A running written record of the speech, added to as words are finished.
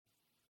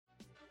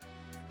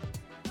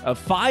A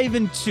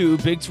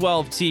 5-2 Big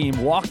 12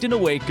 team walked into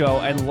Waco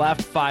and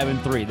left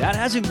 5-3. That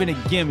hasn't been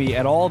a gimme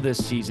at all this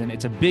season.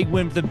 It's a big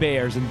win for the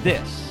Bears, and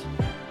this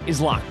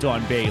is Locked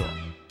On Baylor.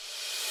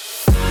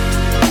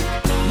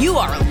 You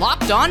are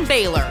Locked On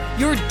Baylor,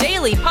 your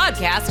daily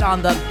podcast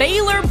on the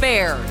Baylor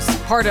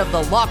Bears, part of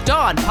the Locked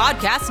On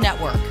Podcast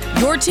Network,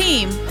 your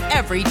team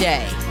every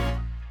day.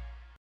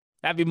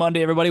 Happy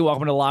Monday, everybody.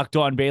 Welcome to Locked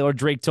On Baylor.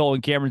 Drake Toll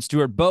and Cameron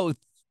Stewart, both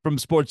from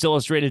Sports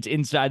Illustrated's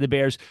Inside the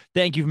Bears.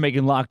 Thank you for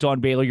making Locked On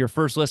Baylor your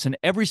first listen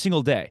every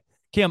single day.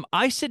 Cam,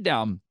 I sit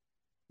down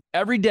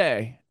every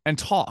day and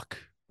talk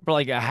for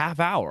like a half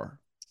hour.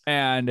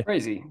 And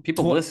crazy.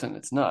 People listen.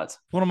 It's nuts.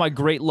 One of my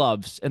great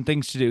loves and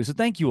things to do. So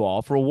thank you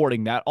all for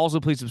awarding that. Also,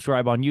 please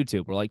subscribe on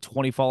YouTube. We're like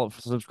 20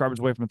 subscribers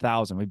away from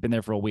 1,000. We've been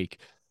there for a week.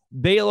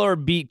 Baylor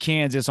beat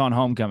Kansas on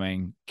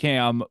homecoming.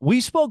 Cam,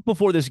 we spoke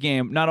before this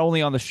game, not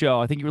only on the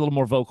show. I think you were a little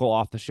more vocal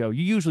off the show.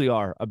 You usually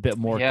are a bit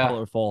more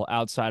colorful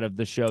outside of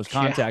the show's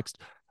context.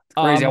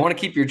 Yeah. Crazy. I want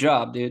to keep your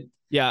job, dude.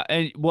 Yeah,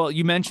 and well,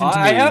 you mentioned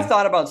I have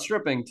thought about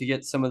stripping to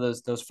get some of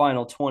those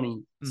final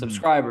 20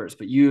 subscribers,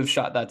 but you have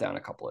shot that down a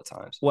couple of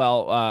times.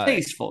 Well,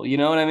 tasteful, you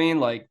know what I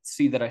mean? Like,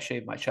 see that I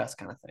shaved my chest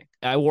kind of thing.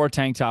 I wore a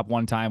tank top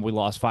one time. We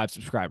lost 5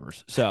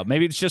 subscribers, so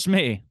maybe it's just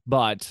me.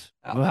 But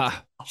I'll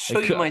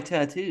show you my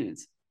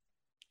tattoos.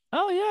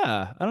 Oh,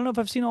 yeah. I don't know if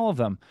I've seen all of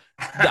them.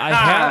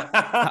 I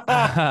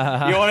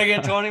have. You want to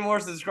get 20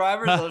 more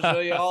subscribers? I'll show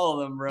you all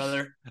of them,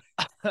 brother.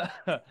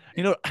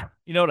 You know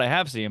what I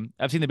have seen?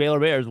 I've seen the Baylor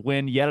Bears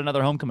win yet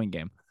another homecoming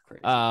game.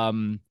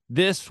 Crazy.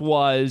 This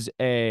was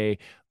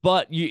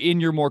but in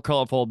your more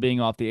colorful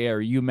being off the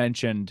air, you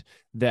mentioned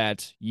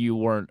that you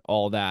weren't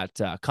all that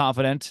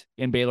confident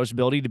in Baylor's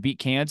ability to beat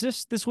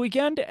Kansas this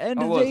weekend. And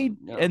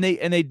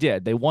they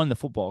did. They won the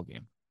football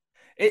game.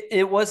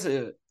 It was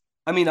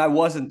I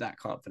wasn't that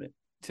confident,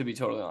 to be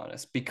totally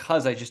honest,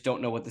 because I just don't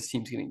know what this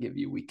team's going to give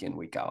you week in,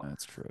 week out.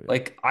 That's true. Yeah.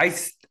 Like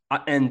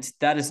and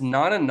that is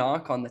not a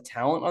knock on the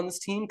talent on this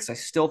team, because I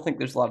still think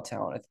there's a lot of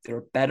talent. I think they're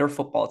a better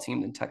football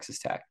team than Texas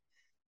Tech,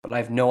 but I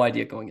have no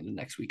idea going into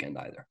next weekend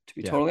either, to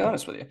be totally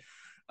honest with you.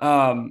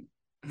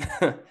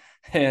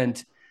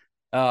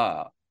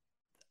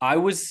 I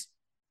was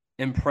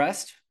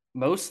impressed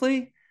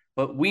mostly,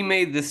 but we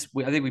made this.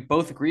 I think we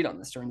both agreed on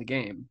this during the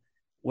game.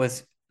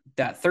 Was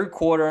that third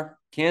quarter?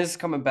 Kansas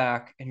coming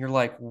back, and you're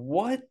like,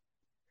 what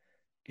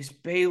is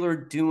Baylor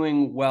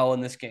doing well in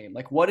this game?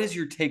 Like, what is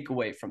your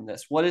takeaway from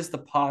this? What is the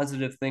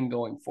positive thing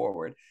going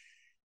forward?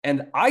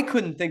 And I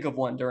couldn't think of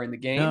one during the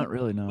game. Not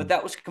really, no. But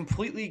that was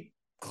completely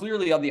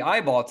clearly on the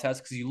eyeball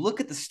test, because you look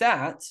at the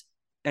stats,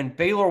 and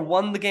Baylor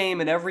won the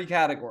game in every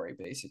category,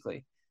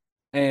 basically.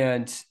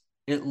 And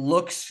it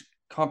looks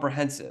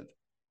comprehensive.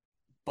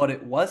 But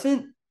it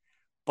wasn't.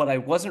 But I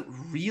wasn't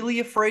really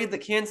afraid that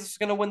Kansas was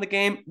going to win the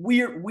game.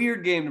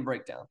 Weird game to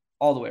break down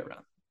all the way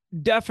around.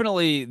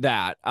 Definitely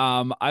that.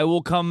 I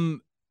will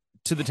come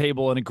to the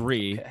table and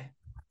agree.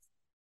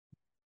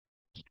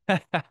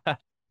 Okay.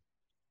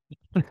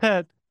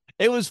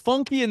 It was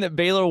funky in that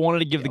Baylor wanted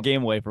to give the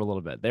game away for a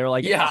little bit. They were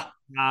like,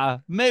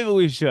 maybe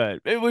we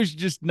should. Maybe we should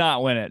just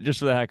not win it, just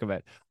for the heck of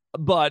it.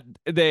 But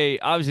they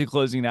obviously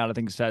closing it out, I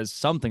think, says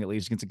something at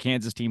least against a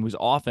Kansas team whose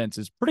offense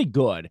is pretty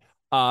good.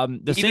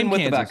 Even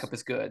with the backup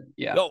is good.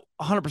 Yeah. Oh,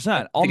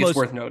 100%. I think it's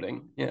worth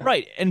noting. Yeah.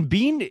 Right. And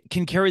Bean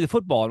can carry the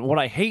football. And what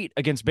I hate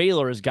against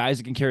Baylor is guys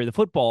that can carry the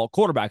football,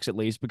 quarterbacks at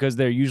least, because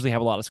they usually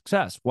have a lot of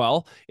success.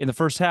 Well, in the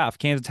first half,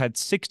 Kansas had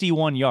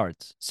 61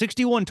 yards,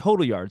 61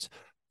 total yards,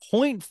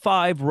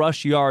 0.5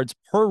 rush yards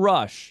per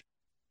rush,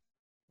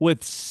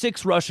 with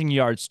 6 rushing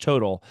yards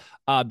total.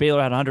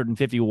 Baylor had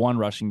 151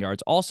 rushing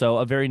yards. Also,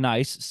 a very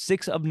nice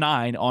 6 of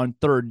 9 on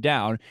third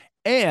down.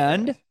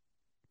 And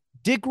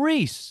Dick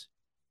Reese.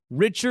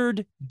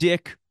 Richard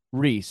Dick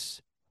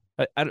Reese.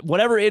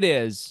 Whatever it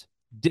is,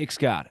 Dick's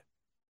got it.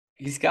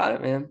 He's got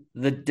it, man.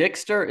 The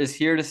Dickster is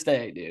here to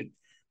stay, dude.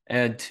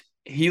 And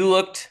he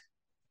looked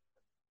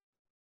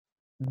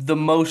the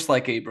most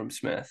like Abram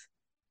Smith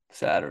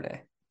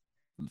Saturday.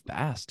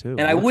 Fast, too.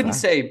 And I wouldn't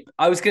say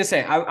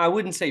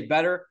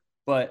better,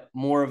 but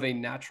more of a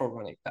natural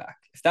running back,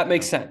 if that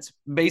makes sense.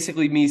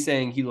 Basically me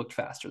saying he looked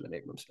faster than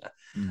Abram Smith.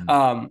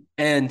 Mm-hmm.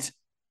 And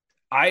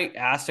I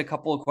asked a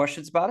couple of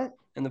questions about it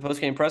in the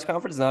post-game press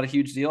conference. Not a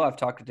huge deal. I've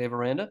talked to Dave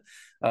Aranda.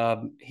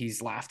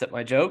 He's laughed at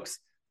my jokes.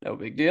 No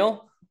big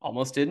deal.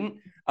 Almost didn't.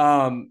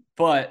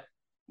 But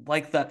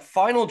like that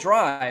final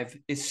drive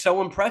is so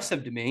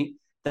impressive to me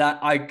that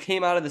I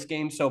came out of this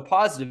game so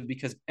positive,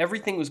 because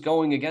everything was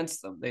going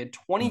against them. They had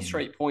 20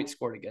 straight points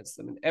scored against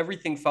them, and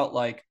everything felt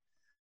like,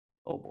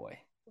 oh boy,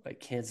 like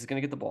Kansas is going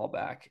to get the ball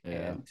back,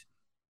 and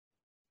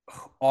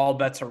all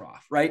bets are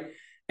off, right?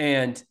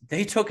 And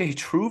they took a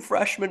true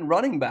freshman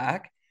running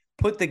back,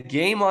 put the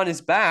game on his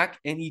back,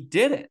 and he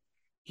did it.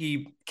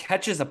 He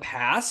catches a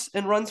pass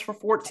and runs for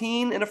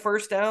 14 and a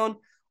first down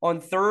on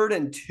 3rd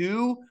and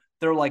 2.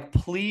 They're like,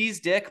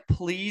 please, Dick,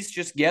 please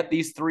just get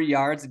these 3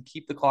 yards and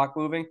keep the clock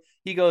moving.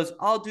 He goes,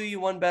 I'll do you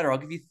one better. I'll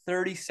give you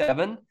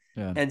 37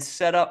 and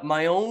set up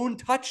my own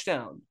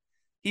touchdown.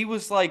 He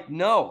was like,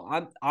 no,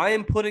 I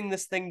am putting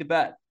this thing to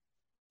bed.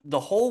 the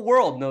whole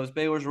world knows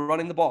Baylor's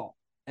running the ball,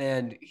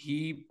 and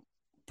he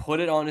put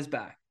it on his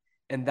back.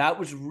 And that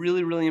was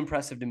really, really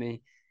impressive to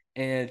me.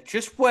 And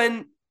just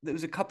when there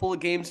was a couple of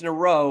games in a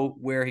row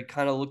where he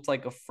kind of looked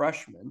like a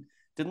freshman,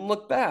 didn't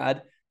look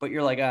bad, but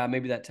you're like,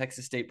 maybe that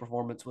Texas State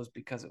performance was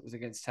because it was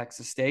against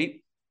Texas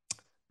State.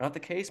 Not the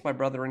case, my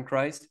brother in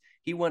Christ.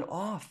 He went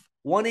off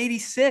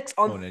 186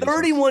 on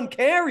 31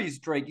 carries,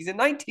 Drake. He's a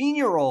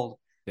 19-year-old.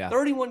 Yeah.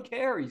 31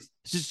 carries.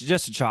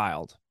 Just a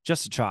child.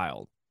 Just a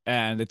child.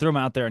 And they threw him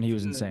out there and he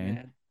was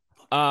insane.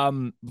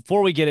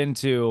 Before we get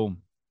into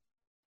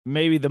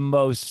maybe the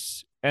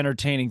most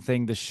entertaining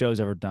thing this show's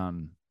ever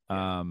done,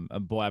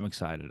 boy, I'm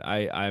excited.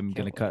 I'm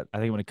going to cut. I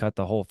think I'm going to cut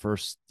the whole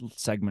first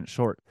segment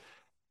short.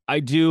 I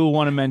do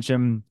want to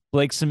mention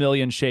Blake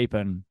Samilian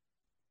Shapen.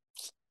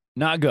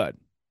 Not good.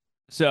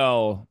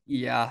 So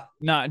yeah,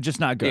 not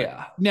good.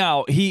 Yeah.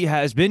 Now he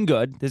has been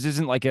good. This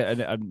isn't like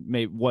a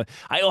maybe what.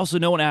 I also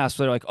no one asked.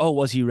 They're like, oh,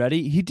 was he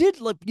ready? He did.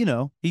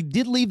 He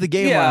did leave the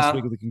game last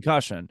week with a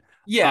concussion.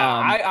 Yeah,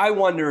 I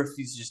wonder if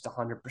he's just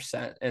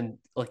 100%. And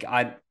like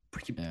I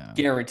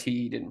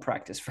guarantee he didn't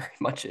practice very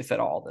much, if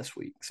at all, this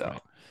week.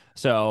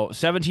 So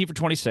 17 for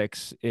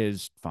 26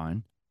 is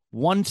fine.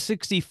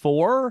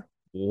 164.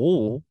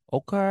 Oh,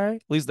 okay.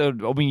 At least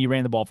you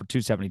ran the ball for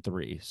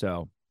 273.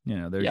 So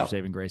there's your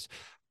saving grace.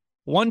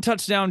 1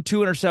 touchdown,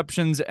 2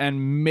 interceptions,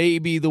 and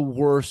maybe the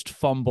worst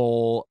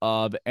fumble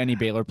of any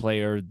Baylor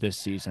player this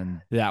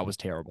season. That was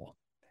terrible.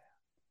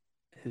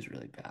 It was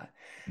really bad.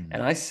 Mm-hmm.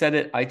 And I said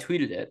it, I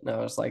tweeted it, and I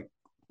was like,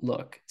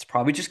 look, it's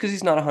probably just because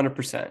he's not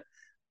 100%,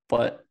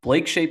 but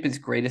Blake Shapen's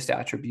greatest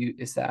attribute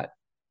is that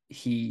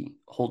he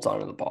holds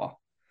on to the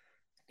ball.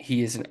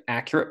 He is an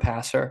accurate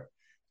passer,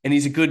 and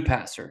he's a good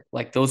passer.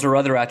 Like, those are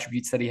other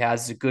attributes that he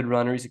has. He's a good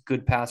runner. He's a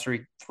good passer. He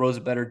throws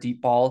a better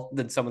deep ball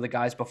than some of the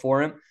guys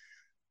before him.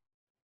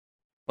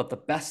 But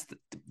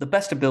the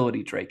best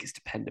ability, Drake, is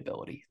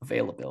dependability,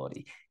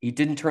 availability. He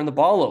didn't turn the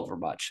ball over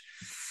much.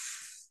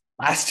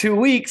 Last 2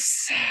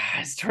 weeks,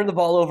 he's turned the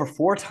ball over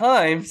 4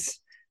 times.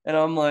 And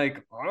I'm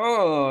like,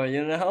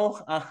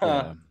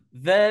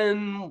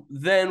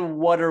 then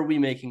what are we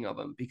making of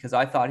him? Because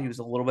I thought he was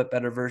a little bit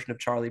better version of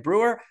Charlie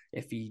Brewer.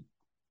 If he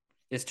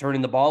is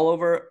turning the ball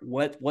over,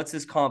 what's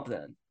his comp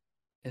then?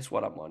 Is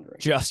what I'm wondering.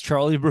 Just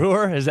Charlie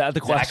Brewer? Is that the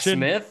question?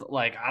 Zach Smith?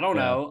 Like, I don't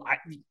know.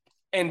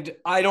 And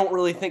I don't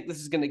really think this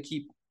is going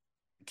to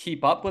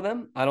keep up with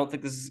him. I don't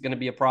think this is going to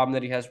be a problem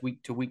that he has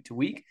week to week to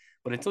week.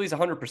 But until he's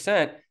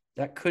 100%,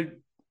 that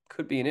could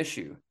be an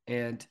issue.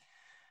 And,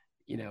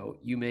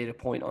 you made a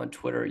point on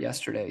Twitter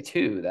yesterday,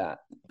 too, that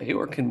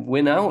Baylor can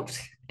win out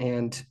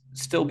and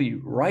still be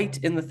right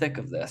in the thick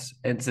of this.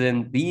 And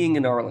then being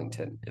in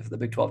Arlington for the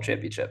Big 12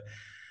 championship.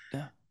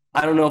 Yeah.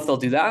 I don't know if they'll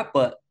do that,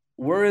 but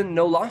we're in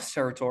no-loss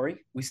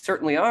territory. We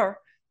certainly are.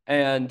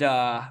 And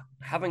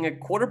having a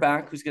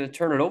quarterback who's going to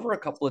turn it over a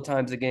couple of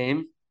times a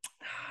game,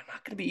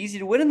 not going to be easy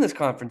to win in this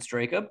conference,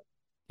 Jacob.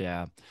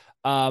 Yeah.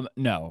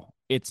 No,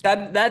 it's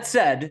that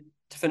said,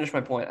 to finish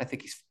my point, I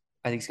think he's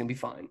going to be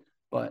fine.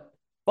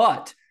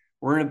 But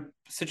we're in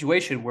a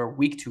situation where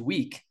week to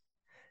week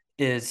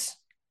is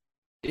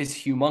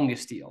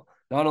humongous deal,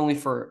 not only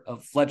for a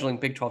fledgling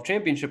Big 12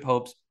 championship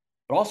hopes,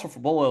 but also for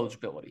bowl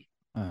eligibility.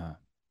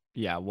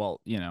 Yeah. Well,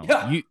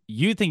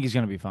 you think he's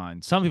going to be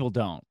fine. Some people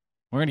don't.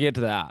 We're going to get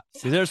to that.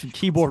 There's some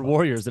keyboard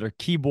warriors that are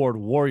keyboard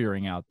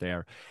warrioring out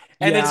there.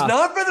 And it's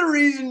not for the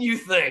reason you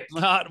think.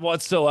 Not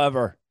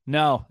whatsoever.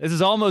 No, this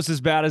is almost as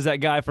bad as that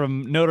guy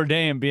from Notre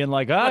Dame being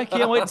like, I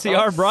can't wait to see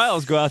Art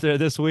Briles go out there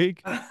this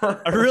week.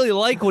 I really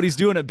like what he's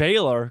doing at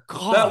Baylor.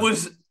 God. That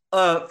was,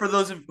 for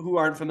those who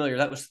aren't familiar,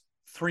 that was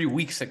 3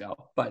 weeks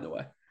ago, by the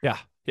way. Yeah.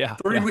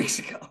 3 weeks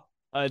ago.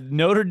 A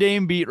Notre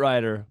Dame beat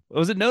writer.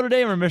 Was it Notre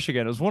Dame or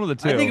Michigan? It was one of the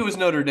two. I think it was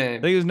Notre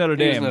Dame.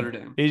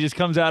 He just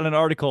comes out in an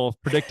article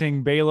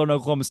predicting Baylor and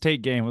Oklahoma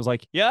State game. Was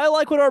like, I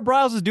like what Art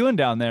Briles is doing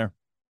down there.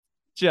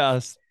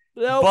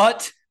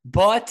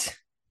 But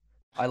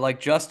I like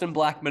Justin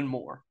Blackman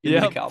more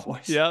in the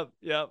Cowboys. Yep.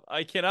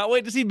 I cannot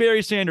wait to see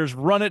Barry Sanders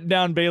run it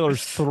down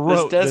Baylor's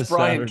throat this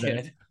Bryant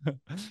Saturday.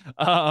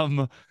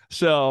 Kid.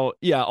 So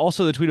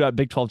also the tweet about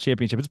Big 12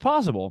 championship. It's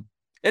possible.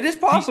 It is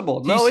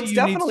possible. No, it's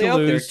definitely out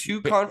there.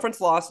 2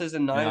 conference losses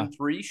and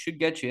 9-3 should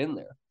get you in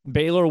there.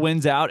 Baylor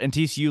wins out and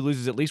TCU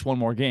loses at least one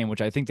more game,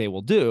 which I think they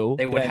will do.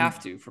 They would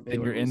have to for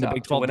Baylor. You're in the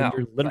Big 12.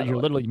 You're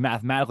literally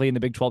mathematically in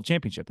the Big 12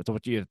 championship. That's all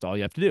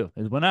you have to do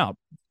is win out.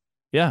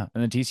 Yeah,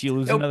 and then TCU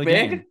loses another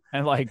game.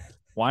 And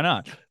why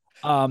not?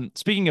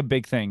 Speaking of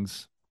big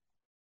things,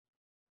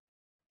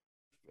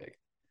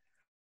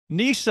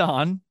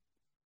 Nissan,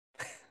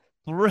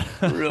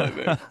 really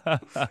big,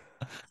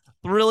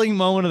 thrilling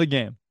moment of the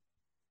game.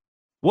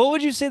 What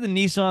would you say the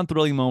Nissan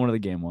thrilling moment of the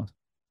game was?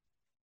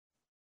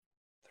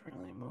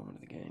 Thrilling moment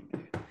of the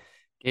game.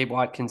 Gabe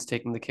Watkins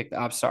taking the kick.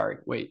 I'm sorry.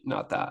 Wait,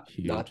 not that.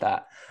 Huge. Not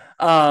that.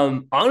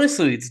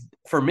 Honestly,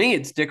 for me,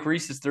 it's Dick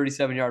Reese's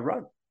 37-yard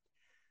run.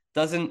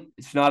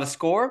 It's not a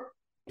score,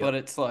 but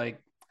it's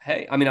like,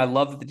 hey, I mean, I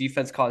love that the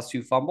defense caused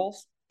 2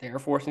 fumbles. They are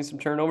forcing some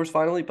turnovers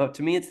finally, but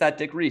to me, it's that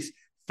Dick Reese.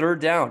 3rd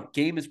down,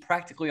 game is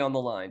practically on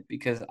the line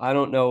because I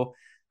don't know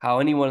how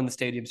anyone in the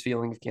stadium's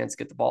feeling if Kansas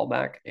get the ball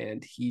back,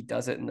 and he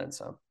does it and then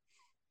some.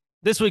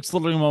 This week's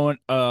thrilling moment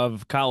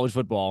of college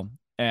football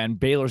and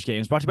Baylor's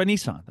game is brought to you by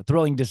Nissan. The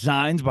thrilling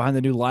designs behind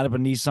the new lineup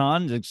of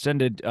Nissan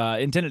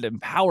intended to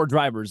empower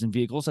drivers in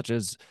vehicles such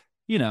as,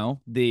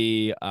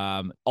 the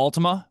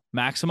Altima,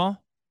 Maxima,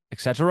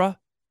 etc.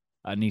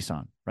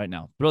 Nissan right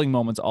now. Thrilling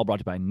moments all brought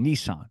to you by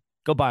Nissan.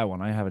 Go buy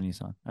one. I have a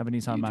Nissan. I have a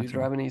Nissan Maxima. You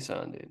drive a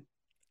Nissan, dude.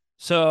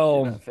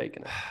 So You're not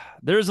faking it.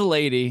 There's a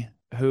lady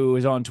who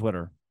is on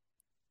Twitter.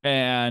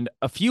 And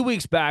a few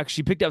weeks back,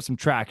 she picked up some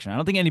traction. I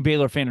don't think any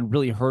Baylor fan had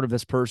really heard of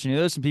this person.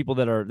 There's some people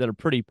that are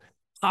pretty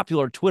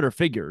popular Twitter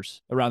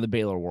figures around the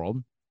Baylor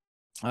world.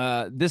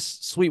 This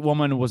sweet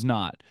woman was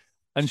not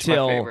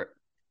until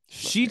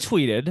she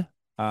tweeted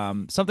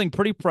something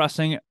pretty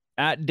pressing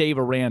at Dave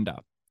Aranda.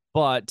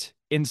 But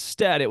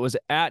instead, it was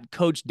at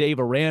Coach Dave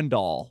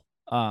Arandall,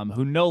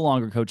 who no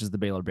longer coaches the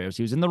Baylor Bears.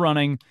 He was in the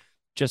running,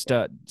 just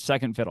a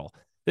second fiddle.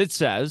 It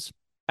says,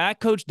 at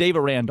Coach Dave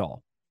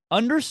Arandall,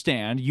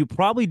 understand you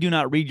probably do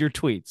not read your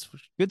tweets.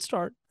 Good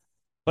start.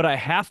 But I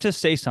have to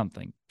say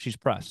something. She's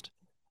pressed.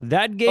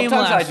 That game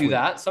Sometimes last I do week,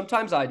 that.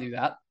 Sometimes I do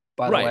that,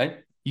 by the way.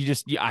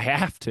 I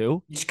have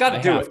to. You just got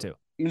to do it.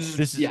 This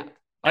is, yeah.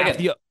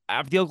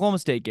 After the Oklahoma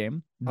State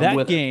game,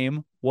 that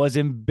game was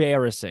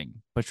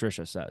embarrassing,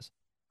 Patricia says.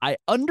 I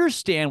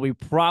understand we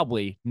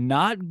probably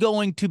not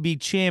going to be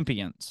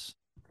champions,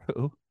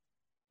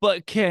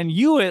 but can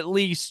you at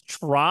least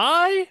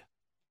try?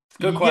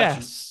 Good question.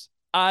 Yes,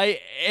 I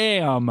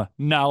am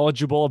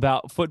knowledgeable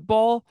about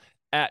football.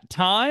 At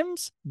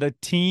times, the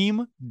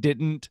team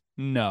didn't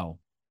know.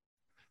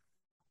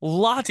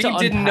 Lots of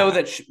didn't know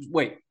that.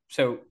 Wait,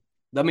 so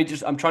let me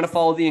I'm trying to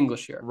follow the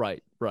English here.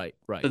 Right.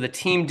 So the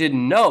team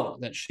didn't know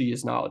that she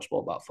is knowledgeable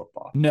about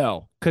football.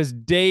 No, because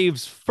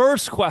Dave's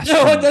first question.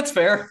 No, that's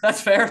fair.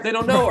 That's fair. They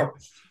don't know her.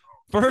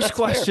 First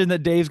question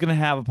that Dave's going to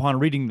have upon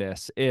reading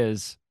this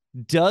is,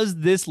 does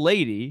this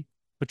lady,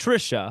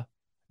 Patricia,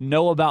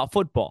 know about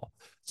football?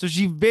 So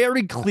she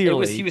very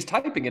clearly. He was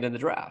typing it in the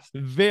draft.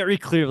 Very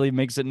clearly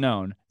makes it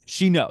known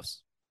she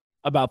knows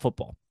about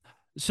football.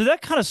 So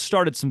that kind of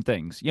started some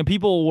things.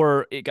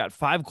 It got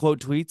 5 quote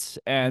tweets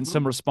and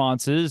some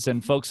responses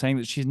and folks saying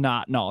that she's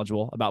not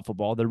knowledgeable about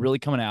football. They're really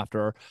coming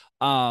after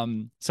her.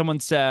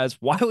 Someone says,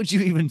 why would you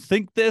even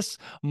think this,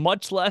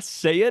 much less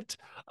say it?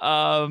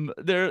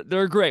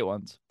 They're great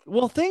ones.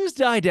 Well, things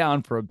die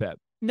down for a bit.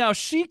 Now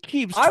she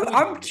keeps.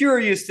 I'm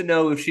curious to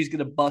know if she's going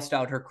to bust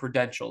out her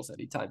credentials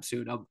anytime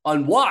soon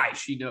on why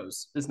she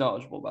is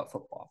knowledgeable about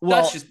football.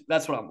 Well,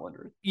 that's what I'm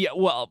wondering. Yeah,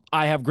 well,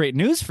 I have great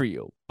news for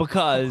you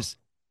because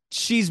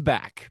she's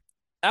back.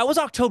 That was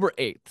October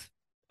 8th.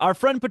 Our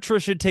friend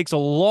Patricia takes a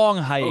long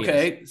hiatus.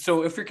 Okay,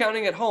 so if you're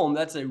counting at home,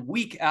 that's a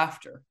week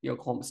after the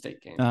Oklahoma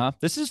State game.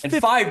 This is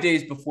 5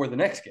 days before the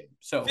next game.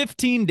 So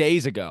 15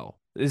 days ago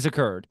this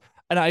occurred.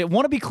 And I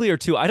want to be clear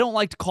too. I don't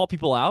like to call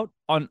people out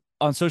on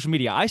social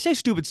media. I say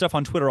stupid stuff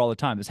on Twitter all the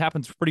time. This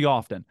happens pretty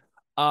often.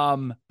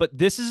 But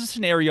this is a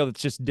scenario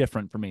that's just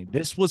different for me.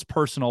 This was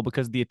personal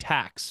because the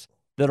attacks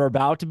that are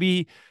about to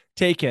be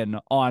taken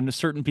on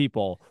certain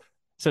people.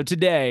 So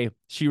today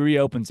she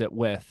reopens it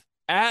with,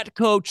 at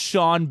Coach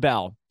Sean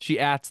Bell. She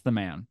ats the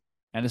man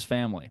and his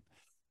family.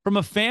 From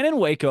a fan in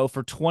Waco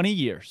for 20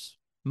 years,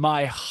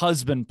 my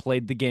husband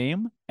played the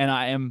game and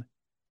I am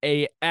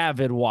an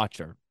avid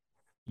watcher.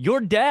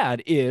 Your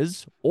dad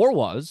is or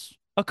was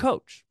a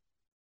coach.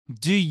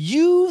 Do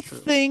you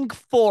think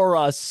for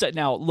us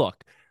now,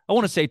 look, I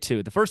want to say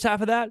too, the first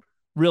half of that,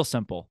 real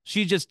simple.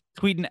 She's just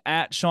tweeting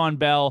at Sean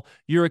Bell.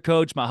 You're a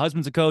coach. My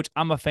husband's a coach.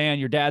 I'm a fan.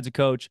 Your dad's a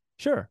coach.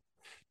 Sure.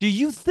 Do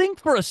you think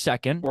for a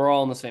second we're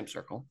all in the same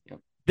circle? Yep.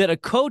 That a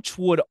coach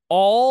would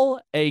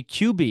allow a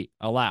QB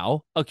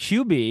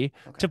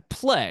to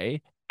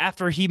play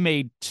after he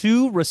made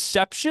 2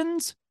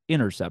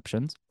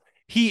 interceptions,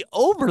 he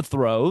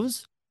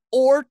overthrows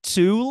or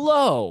too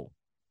low?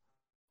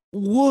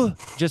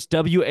 Just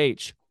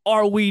WH.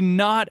 Are we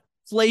not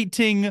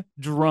flating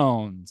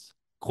drones?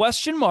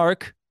 Question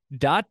mark, ...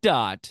 And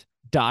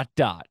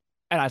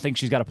I think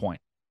she's got a point.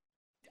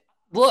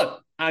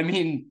 Look, I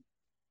mean,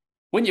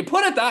 when you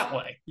put it that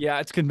way. Yeah,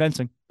 it's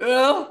convincing.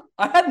 Well,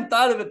 I hadn't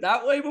thought of it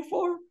that way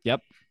before.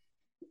 Yep.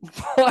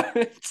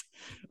 But,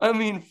 I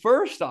mean,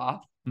 first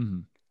off,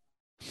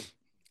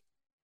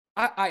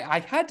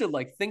 I had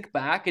to think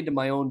back into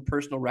my own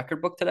personal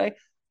record book today.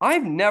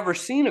 I've never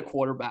seen a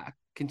quarterback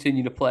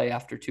continue to play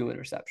after 2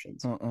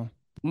 interceptions.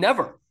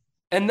 Never.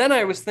 And then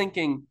I was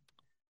thinking,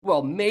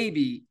 well,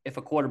 maybe if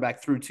a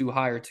quarterback threw too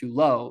high or too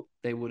low,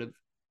 they would have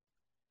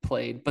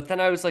played. But then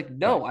I was like,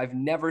 no, I've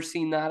never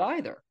seen that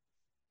either.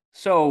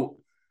 So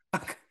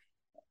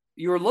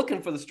you were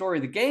looking for the story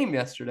of the game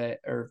yesterday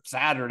or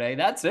Saturday.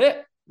 That's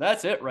it.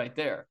 That's it right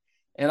there.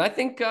 And I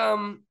think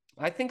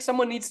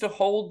someone needs to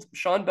hold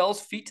Sean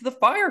Bell's feet to the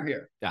fire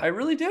here. Yeah. I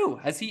really do.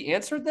 Has he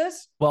answered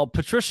this? Well,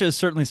 Patricia is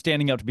certainly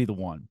standing out to be the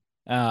one.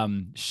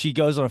 She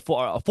goes on a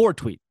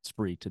 4-tweet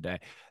spree today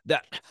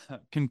that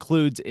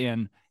concludes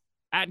in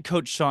at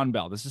Coach Sean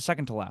Bell. This is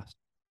second to last.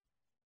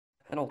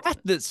 At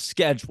the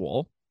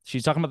schedule,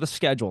 She's talking about the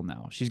schedule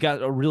now. She's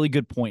got a really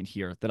good point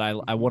here that I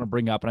want to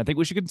bring up, and I think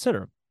we should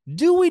consider.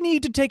 Do we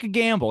need to take a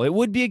gamble? It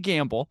would be a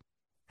gamble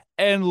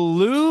and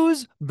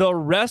lose the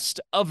rest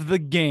of the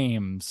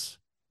games.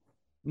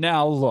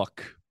 Now,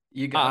 look,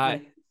 You got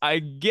me. I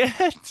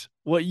get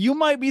what you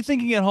might be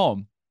thinking at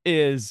home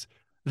is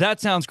that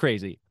sounds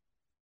crazy,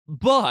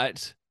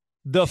 but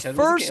the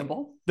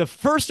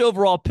first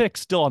overall pick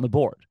still on the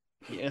board.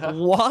 Yeah.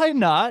 Why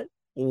not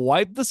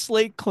wipe the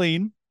slate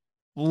clean,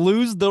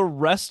 lose the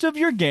rest of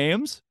your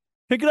games,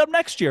 pick it up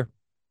next year?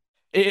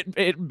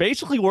 It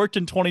basically worked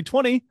in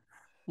 2020.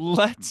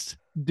 Let's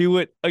do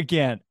it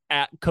again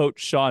at Coach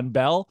Sean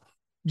Bell.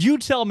 You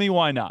tell me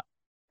why not.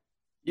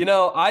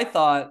 I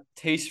thought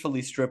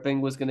tastefully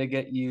stripping was going to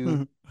get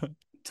you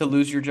to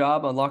lose your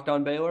job on Locked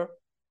On Baylor.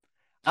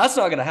 That's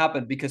not going to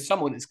happen because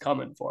someone is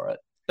coming for it.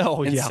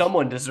 Oh, and yeah.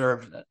 Someone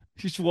deserved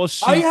it. Well,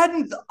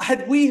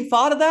 had we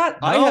thought of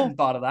that? No. I hadn't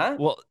thought of that.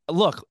 Well,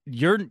 look,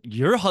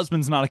 your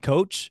husband's not a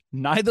coach.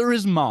 Neither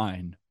is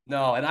mine.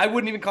 No, and I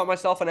wouldn't even call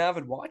myself an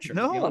avid watcher,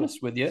 no. to be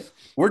honest with you.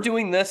 We're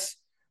doing this.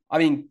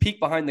 Peek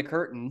behind the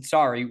curtain.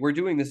 Sorry, we're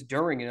doing this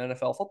during an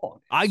NFL football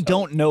game. I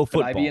don't know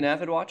football. Could I be an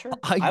avid watcher?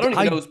 I don't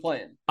even know who's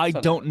playing. I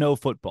don't know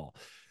football.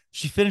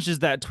 She finishes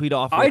that tweet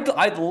off.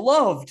 I'd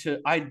love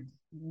to. I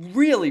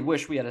really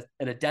wish we had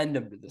an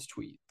addendum to this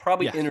tweet.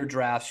 Probably in her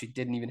draft, she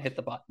didn't even hit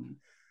the button.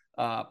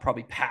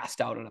 Probably passed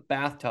out in a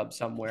bathtub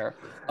somewhere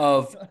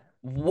of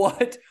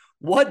what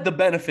the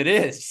benefit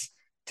is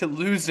to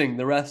losing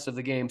the rest of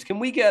the games. Can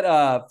we get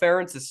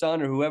Ferentz's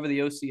son or whoever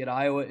the OC at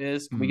Iowa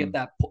is? Can we get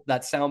that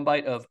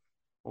soundbite of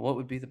what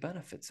would be the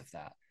benefits of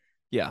that?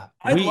 Yeah,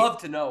 I'd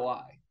love to know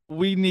why.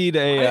 We need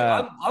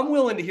I'm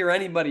willing to hear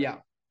anybody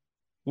out.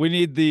 We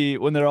need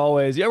when they're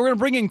always, we're going to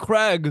bring in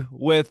Craig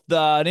with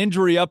an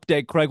injury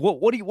update. Craig,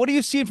 what do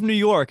you see from New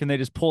York? And they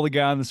just pull the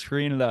guy on the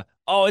screen and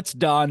it's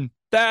done.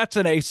 That's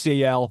an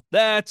ACL.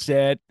 That's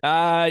it.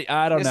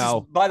 I don't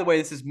know. By the way,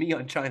 this is me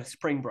on China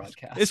Spring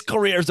broadcast. His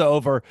care's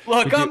over.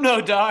 Look, I'm no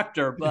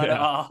doctor,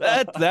 but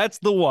that's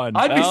the one.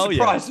 I'd be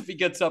surprised if he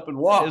gets up and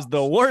walks. It's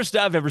the worst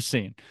I've ever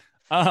seen.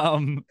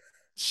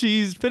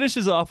 She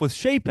finishes off with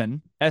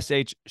Chapin,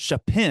 Chapin,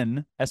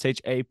 Shapin.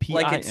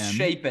 Like it's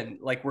Chapin,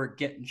 like we're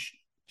getting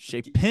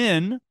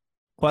Chapin,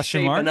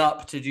 question mark. Shaping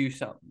up to do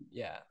something.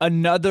 Yeah.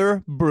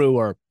 Another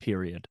Brewer,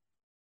 period.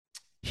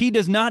 He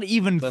does not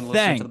even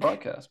thank, to the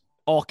broadcast.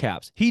 All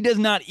caps, he does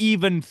not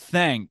even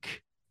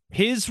thank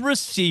his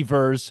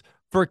receivers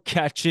for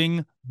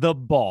catching the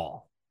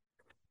ball.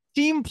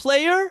 Team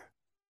player?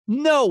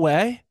 No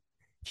way.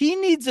 He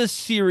needs a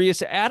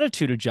serious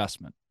attitude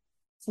adjustment.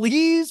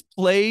 Please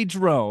play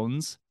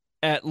drones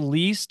at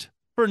least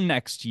for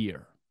next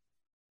year.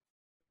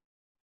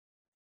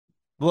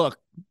 Look,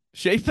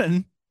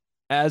 Chapin,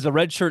 as a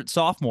redshirt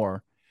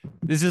sophomore,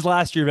 this is his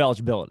last year of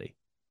eligibility.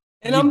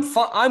 And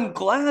I'm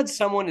glad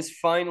someone is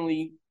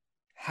finally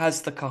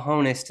has the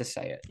cojones to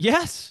say it.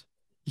 Yes.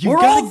 We're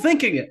all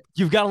thinking it.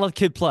 You've got to let the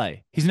kid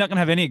play. He's not going to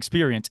have any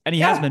experience, and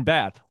he has been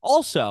bad.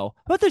 Also,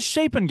 how about this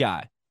Chapin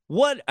guy?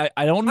 What?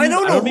 I don't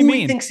know who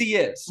he thinks he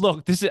is.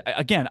 Look, this is,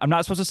 again, I'm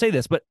not supposed to say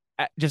this, but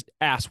just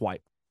ass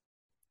wipe.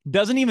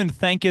 Doesn't even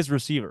thank his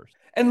receivers.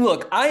 And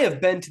look, I have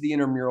been to the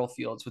intramural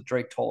fields with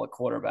Drake Toll at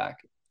quarterback.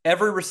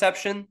 Every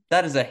reception,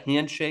 that is a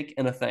handshake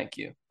and a thank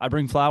you. I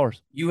bring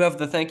flowers. You have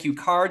the thank you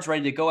cards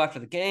ready to go after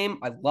the game.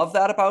 I love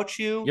that about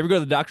you. You ever go to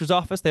the doctor's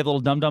office? They have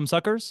little dum-dum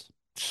suckers?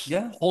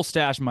 Yeah. Whole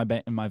stash in my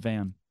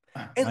van.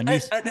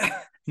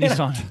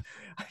 Nissan.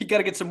 You got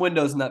to get some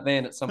windows in that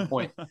van at some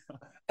point.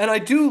 And I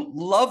do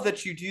love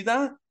that you do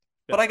that.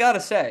 But I got to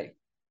say,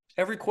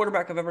 every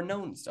quarterback I've ever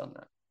known has done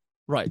that.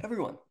 Right.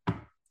 Everyone.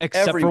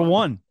 Except for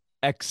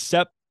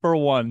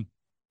one.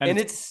 And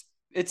it's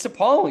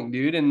appalling,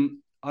 dude. And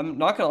I'm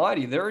not going to lie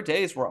to you. There are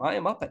days where I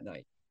am up at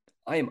night.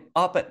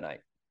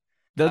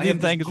 Doesn't even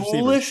thank his receivers.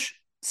 Ghoulish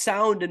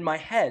sound in my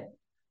head,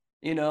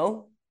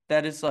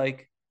 that is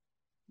like,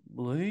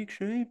 Blake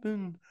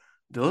Chapin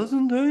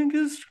doesn't thank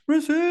his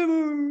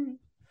receiver. And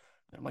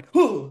I'm like,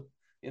 whoo,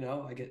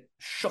 I get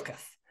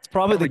shooketh. It's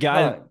probably the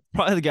guy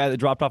that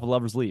dropped off a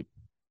Lover's Leap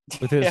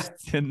with his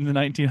in the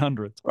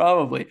 1900s.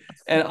 Probably.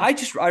 And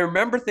I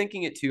remember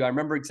thinking it too. I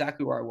remember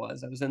exactly where I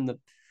was. I was in the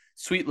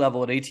suite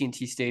level at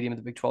AT&T Stadium at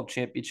the Big 12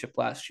 Championship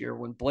last year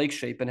when Blake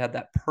Chapin had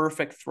that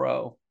perfect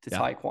throw to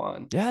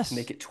Taekwon to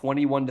make it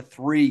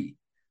 21-3.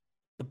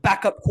 The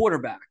backup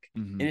quarterback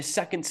in his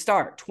second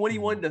start,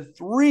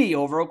 21-3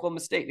 over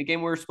Oklahoma State in a game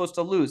we were supposed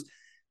to lose.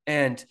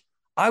 And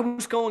I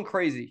was going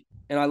crazy,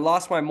 and I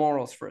lost my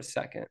morals for a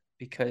second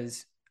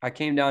because I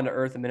came down to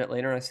earth a minute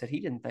later and I said, he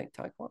didn't thank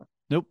Taekwon.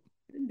 Nope.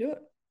 He didn't do it.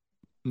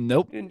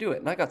 Nope. He didn't do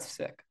it. And I got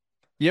sick.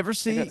 You ever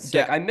see?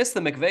 I missed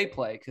the McVay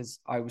play because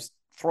I was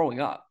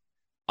throwing up.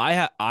 I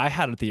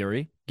had a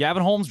theory.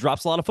 Gavin Holmes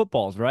drops a lot of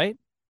footballs, right?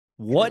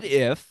 What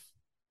if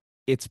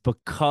it's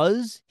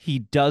because he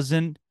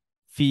doesn't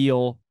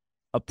feel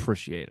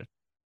appreciated?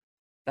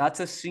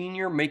 That's a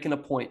senior making a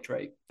point,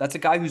 Drake. That's a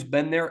guy who's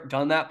been there,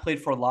 done that, played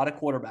for a lot of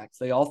quarterbacks.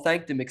 They all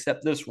thanked him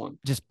except this one.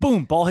 Just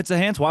boom, ball hits the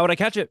hands. Why would I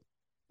catch it?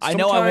 I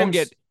know I won't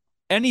get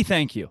any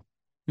thank you.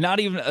 Not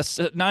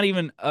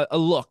even a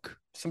look.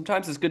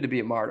 Sometimes it's good to be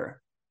a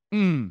martyr.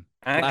 Mm.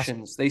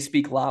 Actions, they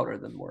speak louder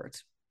than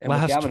words. And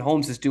what Gavin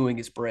Holmes is doing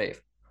is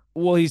brave.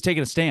 Well, he's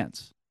taking a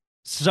stance.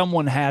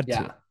 Someone had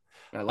to.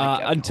 I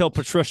like until Holmes.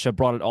 Patricia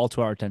brought it all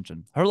to our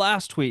attention. Her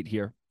last tweet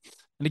here.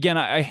 And again,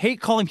 I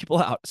hate calling people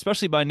out,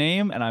 especially by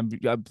name. And I'm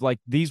like,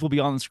 these will be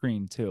on the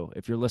screen too,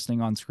 if you're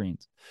listening on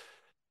screens.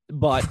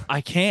 But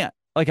I can't.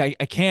 Like, I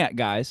can't,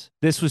 guys.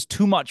 This was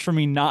too much for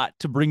me not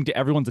to bring to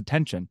everyone's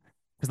attention.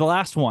 Because the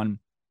last one,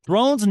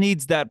 Thrones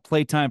needs that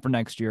playtime for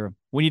next year.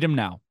 We need him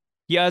now.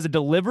 He has it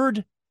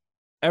delivered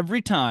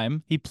every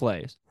time he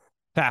plays.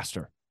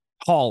 Faster,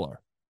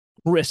 taller,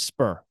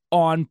 crisper,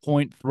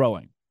 on-point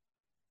throwing.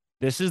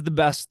 This is the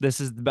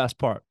best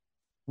part.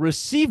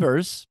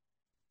 Receivers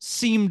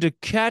seem to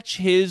catch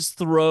his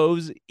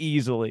throws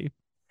easily.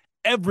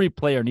 Every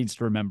player needs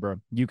to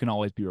remember you can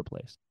always be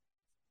replaced.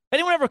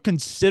 Anyone ever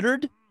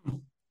considered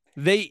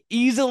they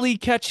easily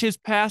catch his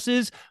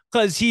passes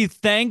because he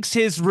thanks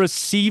his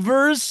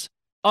receivers,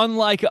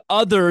 unlike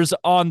others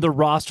on the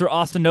roster?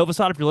 Austin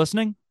Novosad, if you're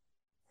listening,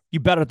 you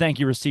better thank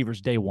your receivers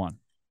day one.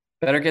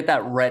 Better get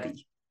that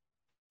ready.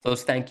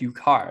 Those thank you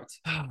cards.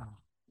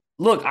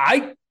 Look,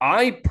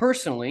 I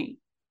personally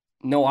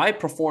know I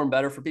perform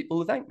better for people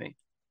who thank me.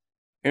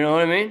 You know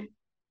what I mean?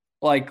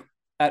 Like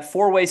at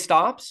four-way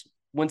stops,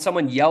 when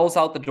someone yells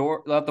out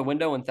the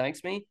window and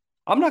thanks me,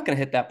 I'm not going to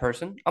hit that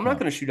person. I'm not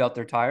going to shoot out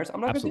their tires. I'm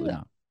not going to do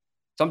that.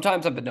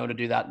 Sometimes I've been known to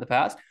do that in the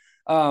past.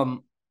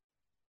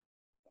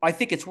 I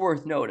think it's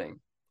worth noting.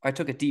 I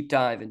took a deep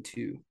dive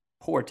into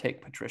Poor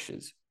Take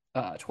Patricia's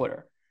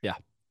Twitter. Yeah.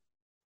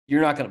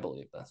 You're not going to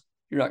believe this.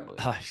 You're not going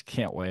to believe this. I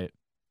can't wait.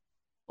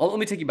 Well, let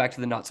me take you back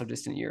to the not so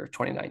distant year of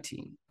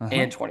 2019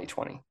 and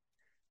 2020.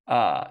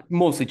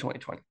 Mostly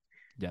 2020.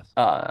 Yes.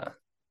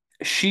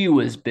 She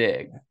was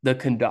big, the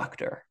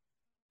conductor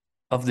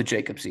of the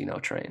Jacob Zeno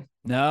train.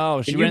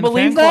 No, she Can you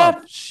believe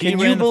that? Can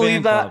you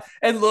believe that?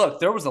 And look,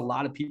 there was a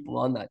lot of people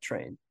on that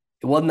train.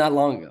 It wasn't that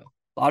long ago.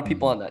 A lot of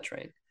people on that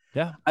train.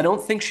 Yeah. I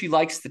don't think she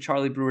likes the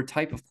Charlie Brewer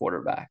type of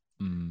quarterback.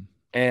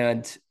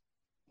 And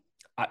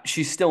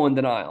she's still in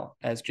denial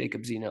as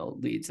Jacob Zeno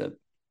leads a,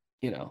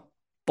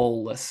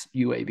 bowlless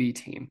UAB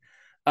team.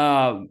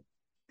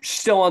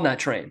 Still on that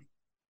train.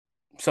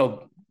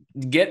 So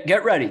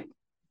get ready.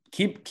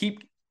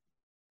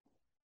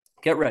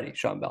 Get ready,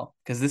 Sean Bell,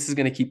 because this is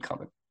going to keep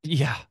coming.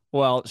 Yeah.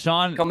 Well,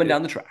 Sean coming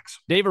down the tracks.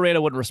 Dave Aranda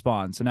wouldn't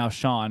respond, so now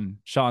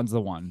Sean's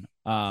the one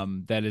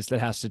that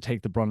has to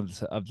take the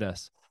brunt of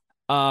this.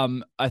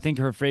 I think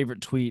her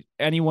favorite tweet: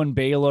 anyone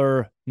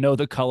Baylor know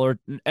the color?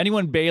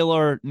 Anyone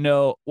Baylor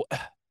know?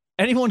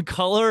 Anyone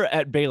color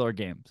at Baylor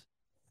games?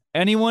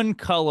 Anyone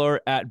color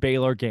at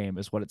Baylor game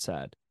is what it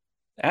said.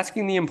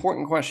 Asking the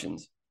important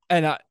questions,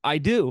 and I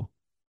do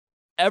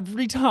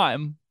every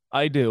time.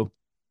 I do.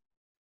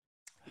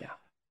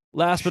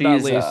 Last but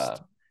not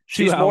least,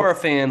 she's more a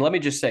fan. Let me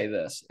just say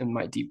this in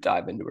my deep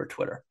dive into her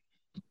Twitter.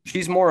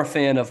 She's more a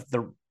fan of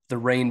the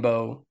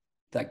rainbow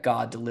that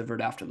God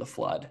delivered after the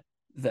flood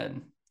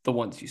than the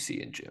ones you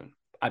see in June.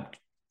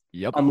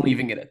 I'm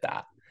leaving it at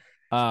that.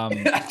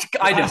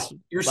 I know.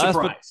 You're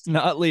surprised. But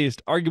not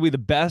least, arguably the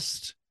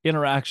best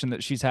interaction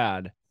that she's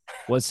had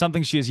was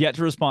something she has yet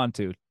to respond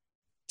to.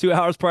 2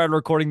 hours prior to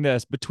recording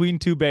this, Between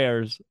Two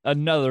Bears,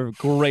 another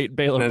great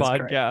Baylor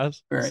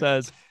podcast,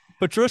 says,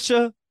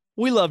 Patricia,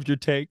 we loved your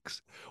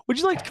takes. Would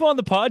you like to come on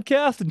the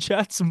podcast and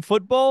chat some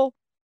football?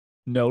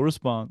 No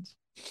response.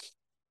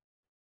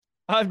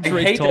 I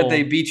hate that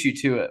they beat you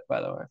to it,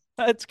 by the way.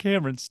 That's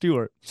Cameron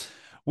Stewart.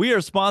 We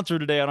are sponsored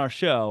today on our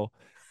show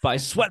by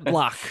Sweat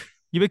Block.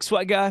 You big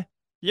sweat guy?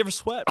 You ever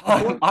sweat?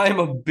 I'm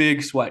a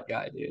big sweat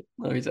guy, dude.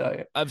 Let me tell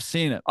you. I've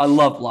seen it. I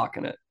love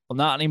blocking it. Well,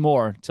 not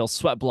anymore till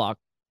Sweat Block.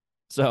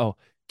 So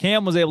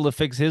Cam was able to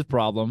fix his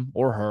problem,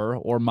 or her,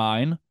 or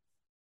mine,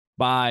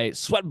 by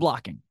sweat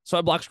blocking.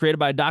 Sweat Block's created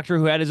by a doctor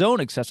who had his own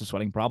excessive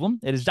sweating problem.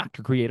 It is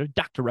doctor created,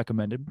 doctor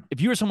recommended.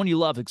 If you are someone you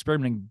love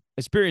experimenting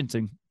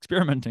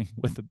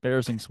with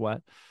embarrassing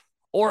sweat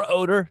or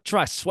odor,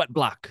 try Sweat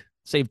Block.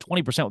 Save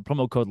 20% with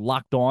promo code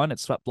LOCKEDON at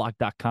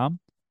sweatblock.com.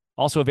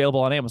 Also available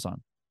on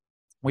Amazon.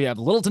 We have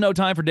little to no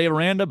time for Dave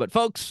Aranda, but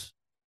folks,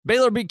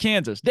 Baylor beat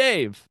Kansas.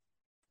 Dave,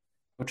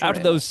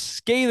 after those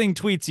scathing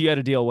tweets you had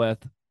to deal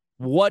with,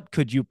 what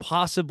could you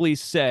possibly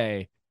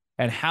say,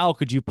 and how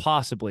could you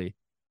possibly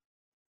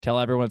tell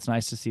everyone it's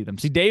nice to see them?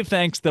 See, Dave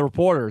thanks the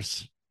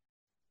reporters.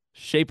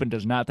 Shapen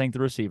does not thank the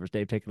receivers.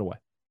 Dave, take it away.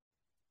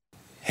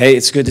 Hey,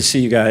 it's good to see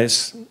you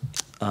guys.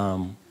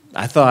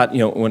 I thought,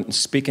 when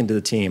speaking to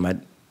the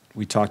team,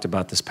 we talked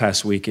about this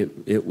past week.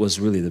 It was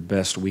really the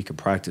best week of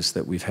practice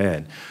that we've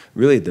had.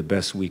 Really the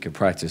best week of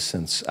practice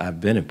since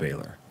I've been at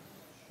Baylor,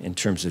 in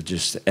terms of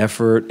just the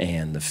effort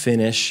and the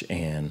finish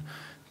and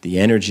the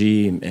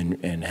energy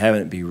and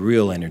having it be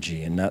real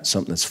energy and not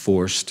something that's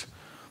forced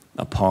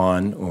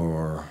upon,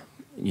 or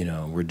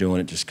we're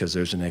doing it just because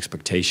there's an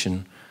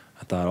expectation.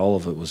 I thought all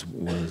of it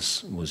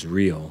was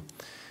real,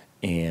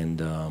 and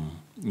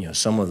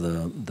some of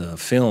the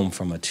film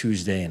from a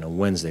Tuesday and a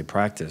Wednesday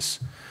practice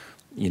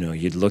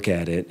you'd look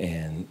at it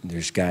and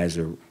there's guys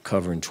that are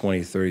covering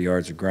 20, 30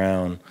 yards of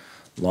ground,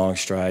 long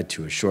stride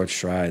to a short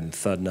stride and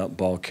thudding up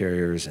ball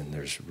carriers, and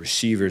there's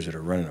receivers that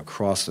are running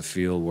across the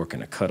field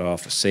working to cut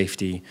off a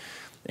safety,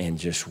 and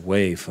just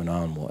way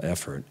phenomenal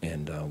effort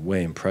and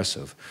way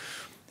impressive.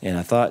 And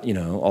I thought,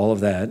 all of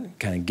that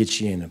kind of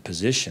gets you in a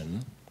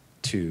position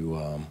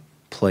to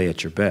play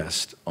at your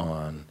best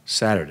on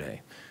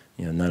Saturday.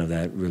 None of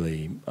that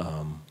really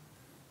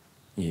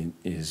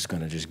is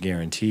going to just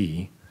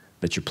guarantee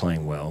that you're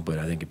playing well, but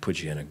I think it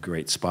puts you in a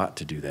great spot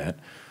to do that.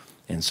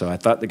 And so I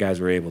thought the guys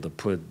were able to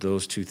put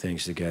those two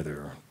things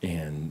together,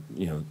 and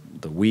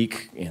the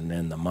week and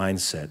then the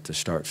mindset to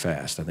start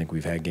fast. I think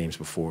we've had games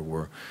before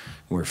where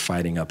we're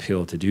fighting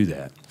uphill to do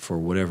that for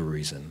whatever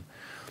reason.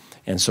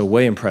 And so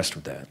way impressed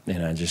with that.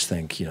 And I just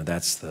think,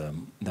 that's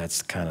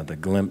kind of the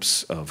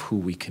glimpse of who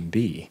we can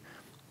be.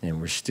 And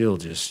we're still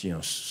just,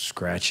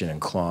 scratching and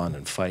clawing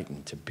and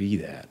fighting to be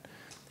that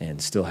and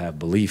still have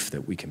belief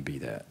that we can be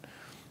that.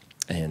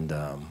 And,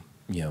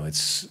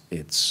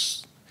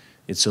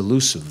 it's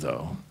elusive,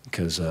 though,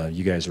 because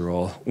you guys are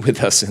all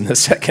with us in the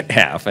second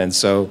half. And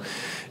so,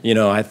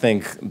 I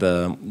think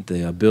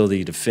the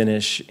ability to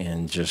finish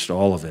and just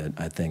all of it,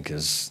 I think,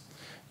 is,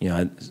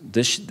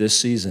 this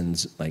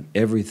season's like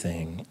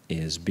everything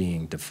is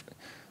being,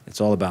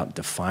 it's all about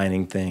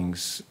defining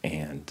things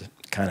and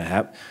kind of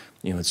have,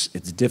 it's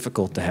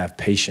difficult to have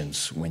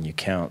patience when you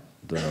count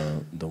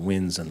the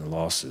wins and the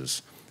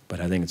losses. But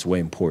I think it's way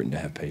important to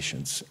have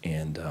patience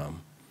and,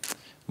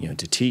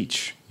 to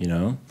teach,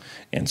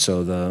 And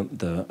so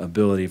the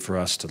ability for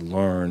us to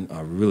learn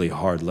a really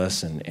hard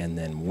lesson and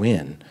then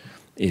win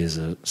is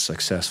a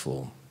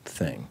successful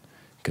thing,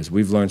 because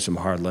we've learned some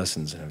hard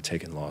lessons and have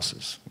taken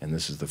losses. And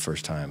this is the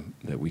first time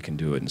that we can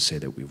do it and say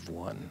that we've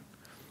won.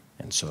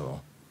 And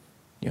so,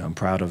 I'm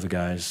proud of the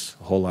guys,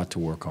 a whole lot to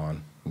work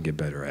on and get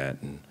better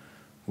at, and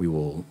we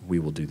will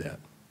do that.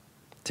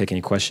 Take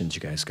any questions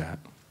you guys got.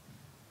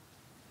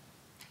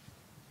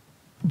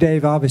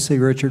 Dave, obviously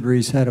Richard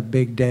Reese had a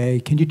big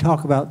day. Can you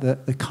talk about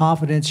the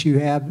confidence you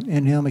have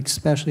in him,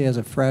 especially as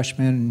a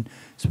freshman, and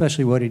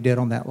especially what he did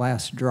on that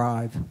last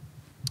drive?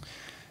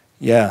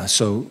 Yeah,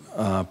 so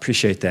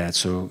appreciate that.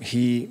 So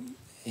he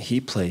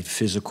played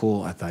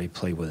physical. I thought he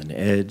played with an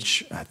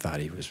edge. I thought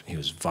he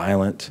was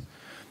violent.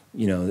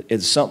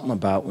 It's something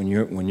about when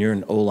you're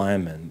an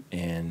O-lineman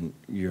and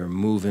you're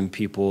moving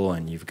people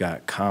and you've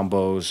got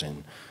combos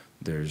and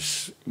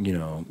there's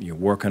you're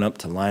working up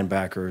to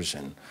linebackers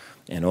and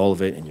all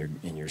of it, and you're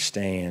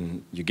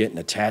getting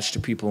attached to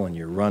people and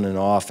you're running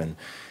off, and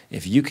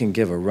if you can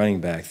give a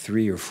running back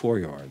 3 or 4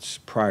 yards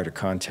prior to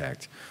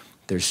contact,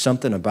 there's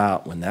something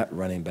about when that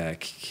running back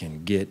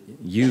can get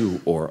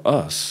you or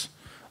us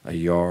a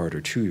yard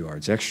or 2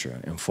 yards extra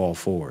and fall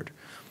forward.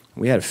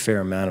 We had a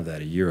fair amount of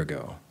that a year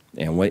ago,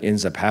 and what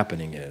ends up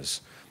happening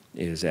is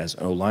as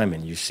an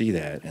O-lineman, you see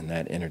that, and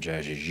that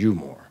energizes you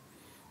more,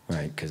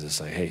 right? Because it's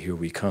like, hey, here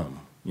we come,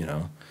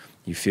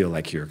 You feel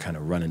like you're kind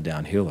of running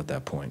downhill at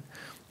that point.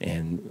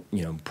 And,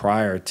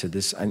 prior to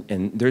this,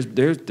 and there's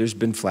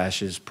been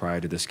flashes prior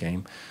to this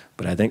game,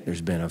 but I think there's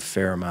been a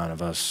fair amount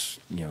of us,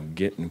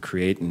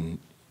 creating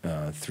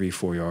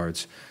 3-4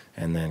 yards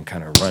and then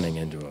kind of running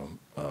into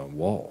a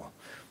wall.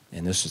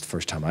 And this is the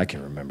first time I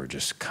can remember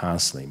just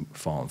constantly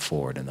falling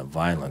forward and the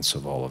violence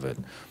of all of it.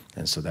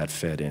 And so that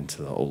fed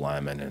into the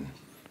O-lineman. And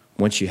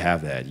once you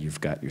have that, you've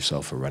got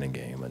yourself a running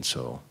game. And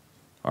so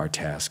our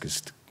task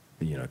is to,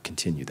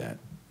 continue that.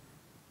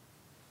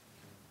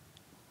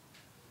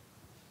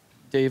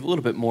 Dave, a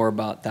little bit more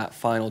about that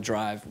final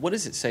drive. What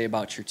does it say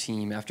about your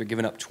team after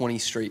giving up 20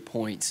 straight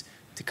points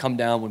to come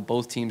down when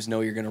both teams know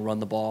you're going to run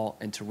the ball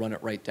and to run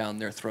it right down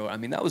their throat? I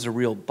mean, that was a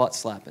real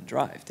butt-slapping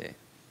drive, Dave.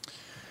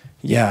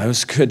 Yeah, it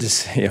was good to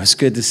see. It was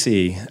good to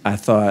see. I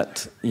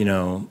thought,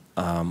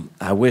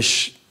 I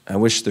wish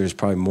there's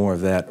probably more of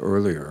that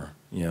earlier.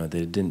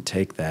 They didn't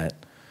take that.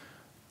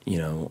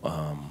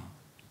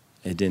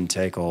 It didn't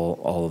take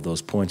all of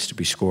those points to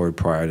be scored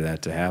prior to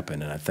that to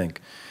happen. And I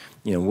think,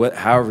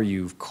 however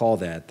you call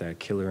that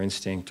killer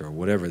instinct or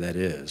whatever that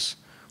is,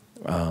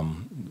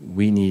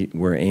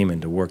 we're aiming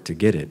to work to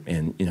get it,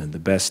 and the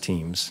best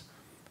teams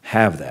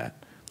have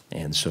that.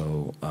 And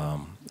so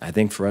I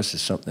think for us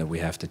it's something that we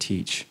have to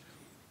teach,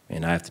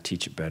 and I have to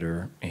teach it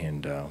better,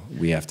 and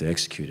we have to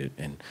execute it.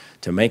 And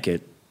to make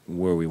it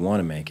where we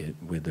want to make it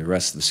with the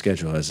rest of the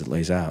schedule as it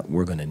lays out,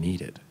 we're going to need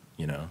it,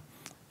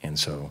 And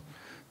so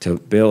to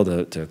be able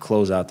to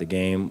close out the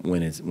game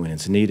when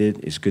it's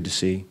needed is good to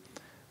see.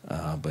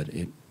 But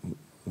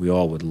we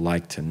all would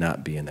like to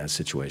not be in that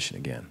situation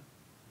again.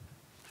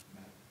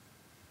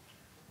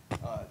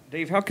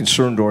 Dave, how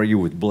concerned are you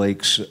with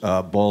Blake's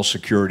ball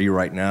security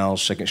right now?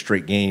 Second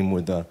straight game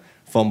with a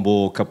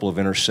fumble, a couple of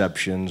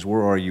interceptions.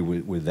 Where are you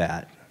with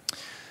that?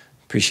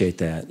 Appreciate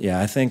that. Yeah,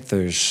 I think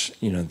there's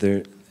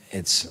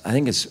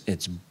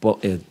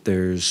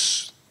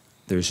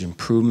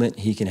improvement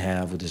he can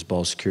have with his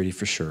ball security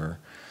for sure,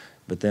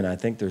 but then I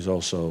think there's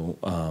also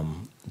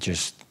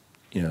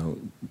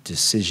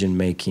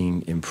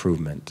decision-making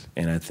improvement,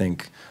 and I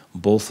think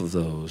both of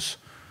those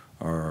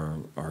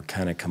are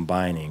kind of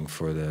combining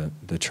for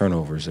the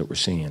turnovers that we're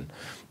seeing.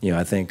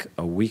 I think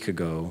a week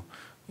ago,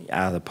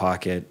 out of the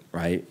pocket,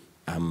 right?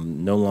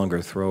 I'm no longer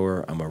a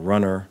thrower. I'm a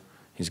runner.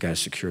 He's got to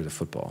secure the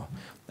football.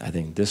 I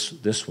think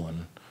this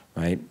one,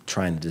 right?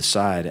 Trying to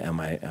decide, am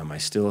I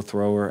still a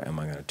thrower? Am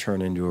I going to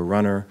turn into a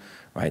runner?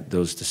 Right?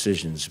 Those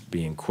decisions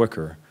being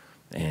quicker,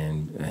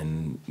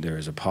 and there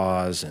is a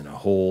pause and a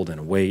hold and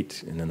a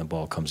wait, and then the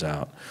ball comes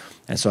out.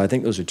 And so I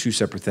think those are two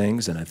separate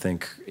things, and I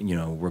think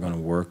we're going to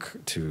work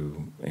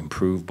to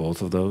improve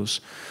both of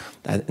those.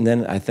 And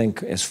then I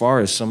think as far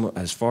as some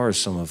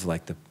of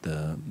like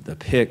the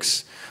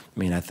picks, I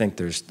mean, I think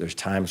there's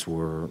times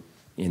where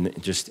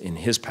in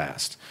his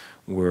past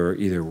where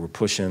either we're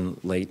pushing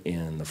late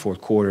in the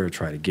fourth quarter to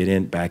try to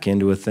get back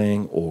into a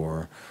thing,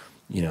 or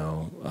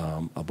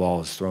a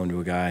ball is thrown to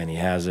a guy and he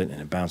has it and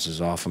it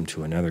bounces off him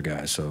to another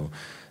guy. So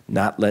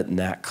not letting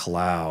that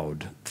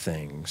cloud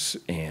things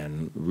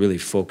and really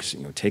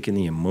focusing, taking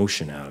the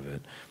emotion out of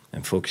it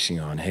and focusing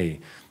on, hey,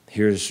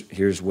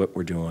 here's what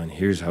we're doing,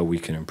 here's how we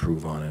can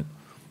improve on it.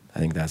 I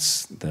think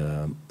that's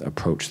the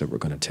approach that we're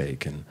going to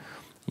take. And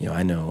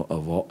I know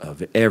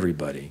of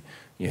everybody,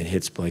 it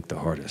hits Blake the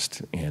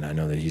hardest, and I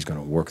know that he's going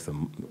to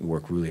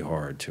work really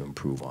hard to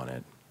improve on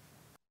it.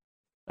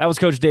 That was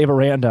Coach Dave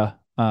Aranda,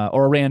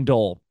 or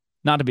Arandole,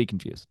 not to be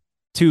confused.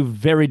 Two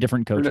very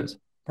different coaches.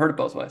 Heard it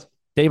both ways.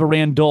 Dave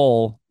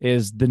Arandole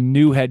is the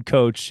new head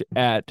coach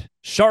at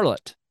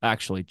Charlotte,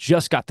 actually.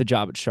 Just got the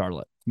job at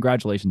Charlotte.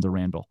 Congratulations,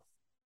 Arandole.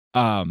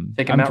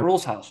 Take him out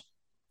Rule's house.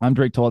 I'm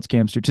Drake Tollett,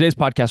 Camster. Today's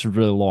podcast was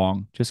really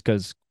long just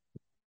because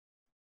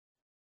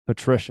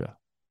Patricia,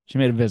 she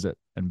made a visit,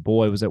 and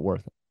boy, was it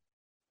worth it.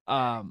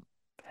 I'm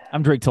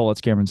Drake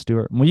Tollett, Cameron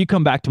Stewart. When you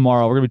come back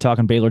tomorrow, we're going to be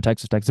talking Baylor,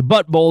 Texas Tech. It's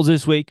Butt Bowls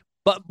this week.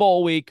 Butt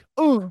Bowl week.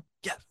 Ooh,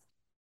 yes.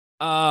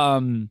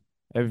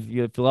 If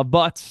you love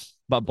butts,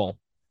 Butt Bowl.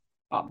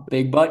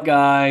 Big butt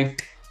guy.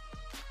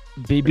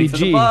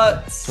 BBG.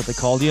 That's what they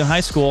called you in high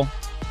school.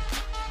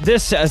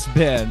 This has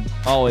been,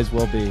 always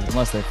will be,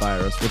 unless they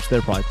fire us, which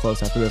they're probably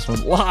close after this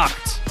one,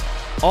 Locked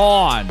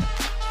On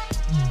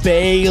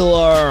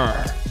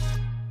Baylor.